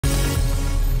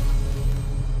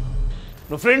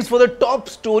Now friends, for the top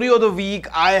story of the week,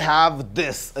 I have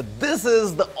this. This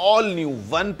is the all-new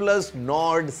OnePlus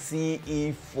Nord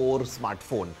CE4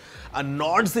 smartphone. A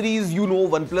Nord series, you know,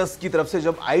 OnePlus की तरफ से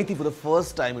जब आई थी for the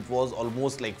first time, it was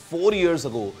almost like 4 years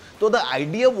ago. तो the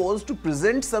idea was to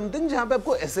present something जहाँ पे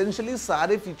आपको essentially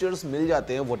सारे features मिल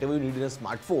जाते हैं, whatever you need in a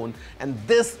smartphone. And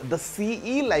this, the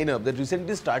CE lineup that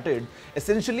recently started,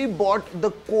 essentially brought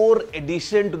the core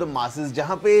edition to the masses,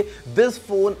 जहाँ पे this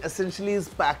phone essentially is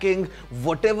packing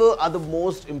whatever are the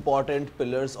most important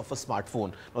pillars of a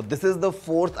smartphone. Now this is the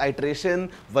 4th iteration,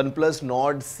 OnePlus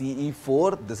Nord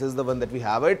CE4. This is the one that we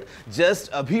have it. Just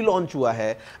अभी launch हुआ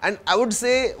है, and I would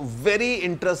say very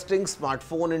interesting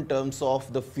smartphone in terms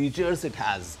of the features it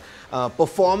has.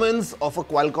 Performance of a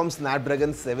Qualcomm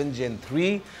Snapdragon 7 Gen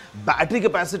 3, battery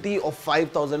capacity of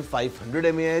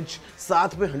 5500 mAh,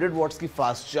 साथ में 100 watts की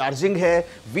fast charging है.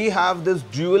 We have this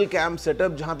dual cam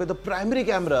setup जहाँ पे the primary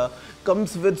camera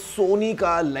comes with Sony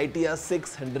का Lightia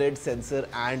 600 sensor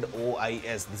and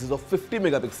OIS. This is of 50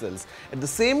 megapixels. At the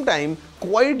same time,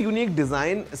 quite unique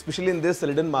design, especially in this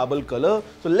Celadon marble color.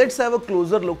 So let's have a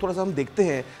closer look. थोड़ा सा हम देखते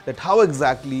हैं that how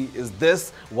exactly is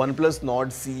this OnePlus Nord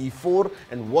CE4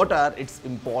 and what are its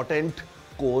important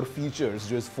core features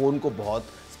जो इस phone को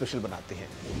बहुत special बनाते हैं.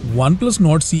 OnePlus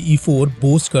Nord CE4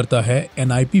 बोस्ट करता है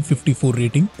NIP54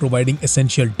 rating, providing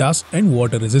essential dust and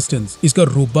water resistance. इसका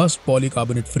robust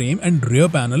polycarbonate frame and rear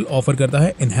panel offer करता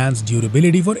है enhanced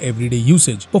durability for everyday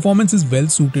usage. Performance is well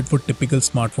suited for typical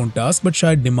smartphone task, but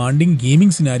शायद demanding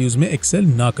gaming scenarios में Excel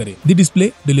ना करे. The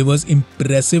display delivers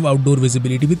impressive outdoor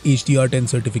visibility with HDR10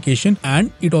 certification and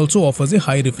it also offers A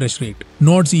high refresh rate.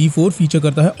 Nord CE4 feature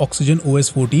करता है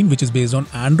OxygenOS 14, which is based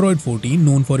on Android 14,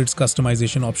 known for its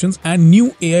customization options and new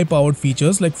AI-powered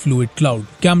features like Fluid Cloud.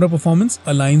 Camera performance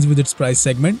aligns with its price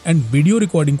segment and video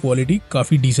recording quality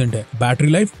काफी decent है.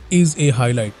 Battery life is a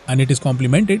highlight and it is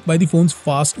complemented by the phone's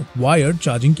fast wired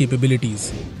charging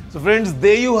capabilities. So friends,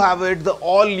 there you have it, the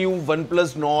all-new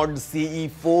OnePlus Nord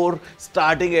CE4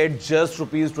 starting at just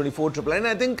 ₹24,999.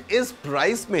 I think इस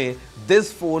price में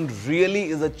this phone really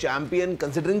is a champion,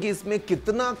 considering कि इसमें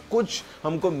कितना कुछ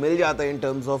हमको मिल जाता है in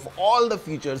terms of all the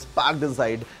features packed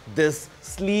inside this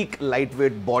sleek,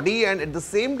 lightweight body, and at the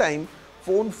same time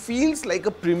phone feels like a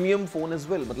premium phone as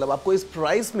well. मतलब आपको इस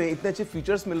प्राइस में इतने अच्छे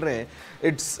फीचर्स मिल रहे हैं.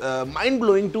 It's mind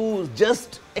blowing to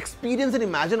just experience and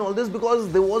imagine all this, because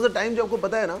there was a time जो आपको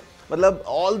पता है ना, मतलब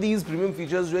ऑल दीज प्रीमियम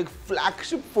फीचर्स जो एक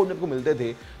फ्लैगशिप फोन में आपको मिलते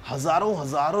थे,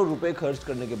 हजारों रुपए खर्च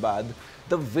करने के बाद,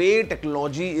 the way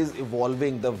technology is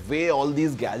evolving, the way all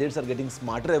these gadgets are getting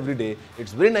smarter every day,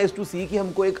 it's very nice to see कि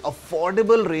हमको एक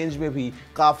affordable range में भी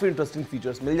काफी interesting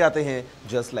features मिल जाते हैं,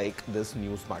 just like this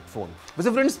new smartphone.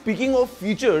 वैसे friends, speaking of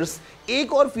features,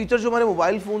 एक और feature जो हमारे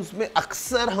मोबाइल फोन्स में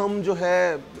अक्सर हम जो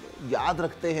है याद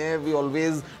रखते हैं, we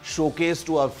always showcase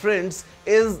to our friends,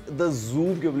 is the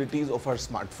zoom capabilities of our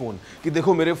smartphone. कि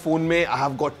देखो मेरे फोन में I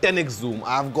have got 10x zoom,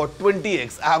 I have got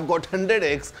 20x, I have got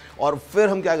 100x, और फिर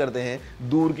हम क्या करते हैं,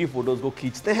 दूर की फोटोज को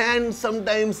खींचते हैं, and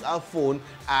sometimes our phone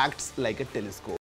acts like a telescope.